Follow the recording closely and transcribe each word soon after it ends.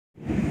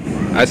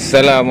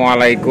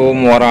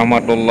Assalamualaikum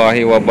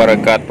warahmatullahi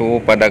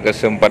wabarakatuh. Pada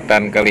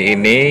kesempatan kali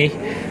ini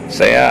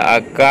saya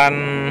akan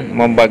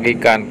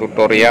membagikan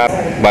tutorial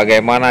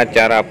bagaimana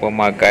cara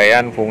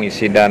pemakaian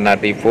fungisida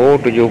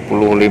nativo 75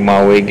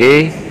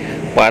 WG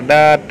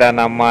pada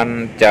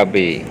tanaman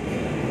cabai.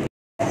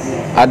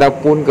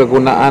 Adapun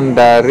kegunaan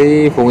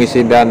dari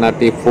fungisida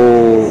nativo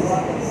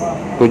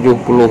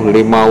 75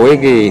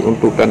 WG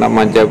untuk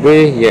tanaman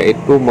cabai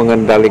yaitu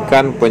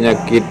mengendalikan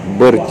penyakit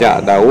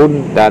bercak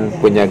daun dan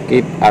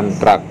penyakit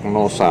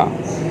antraknosa,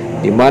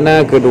 di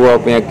mana kedua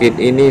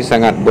penyakit ini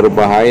sangat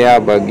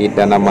berbahaya bagi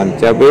tanaman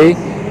cabai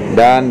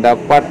dan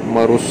dapat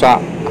merusak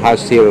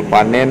hasil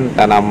panen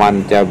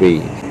tanaman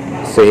cabai,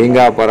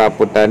 sehingga para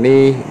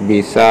petani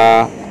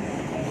bisa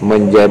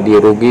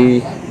menjadi rugi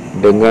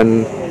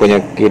dengan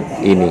penyakit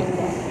ini.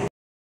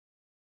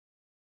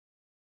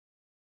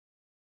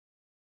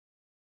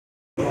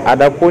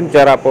 Adapun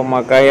cara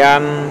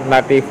pemakaian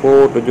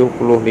nativo 75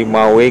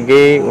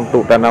 WG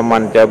untuk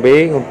tanaman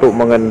cabai untuk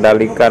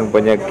mengendalikan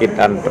penyakit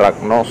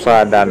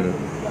antraknosa dan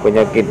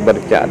penyakit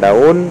bercak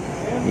daun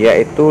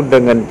yaitu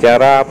dengan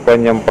cara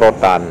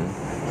penyemprotan.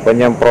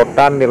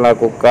 Penyemprotan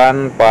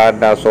dilakukan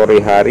pada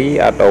sore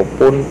hari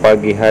ataupun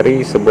pagi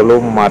hari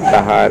sebelum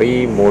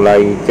matahari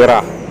mulai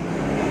cerah.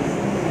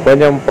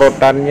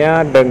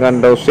 Penyemprotannya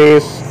dengan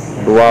dosis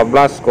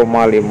 12,5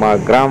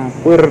 gram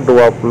per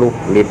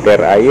 20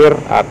 liter air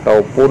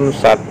ataupun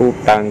satu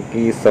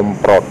tangki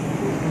semprot,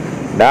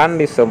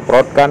 dan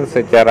disemprotkan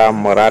secara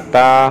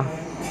merata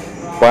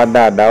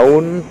pada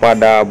daun,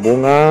 pada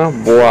bunga,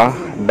 buah,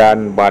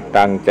 dan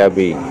batang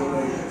cabai.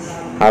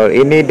 Hal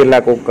ini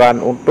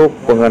dilakukan untuk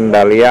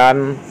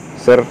pengendalian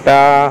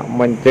serta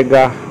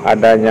mencegah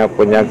adanya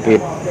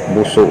penyakit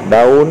busuk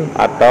daun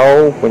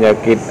atau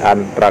penyakit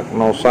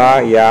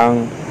antraknosa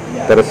yang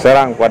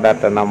terserang pada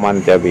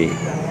tanaman cabai.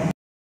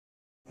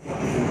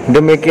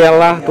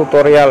 Demikianlah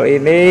tutorial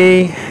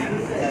ini,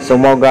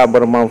 semoga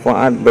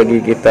bermanfaat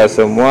bagi kita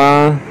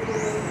semua.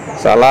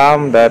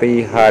 Salam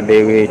dari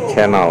HDW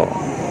Channel.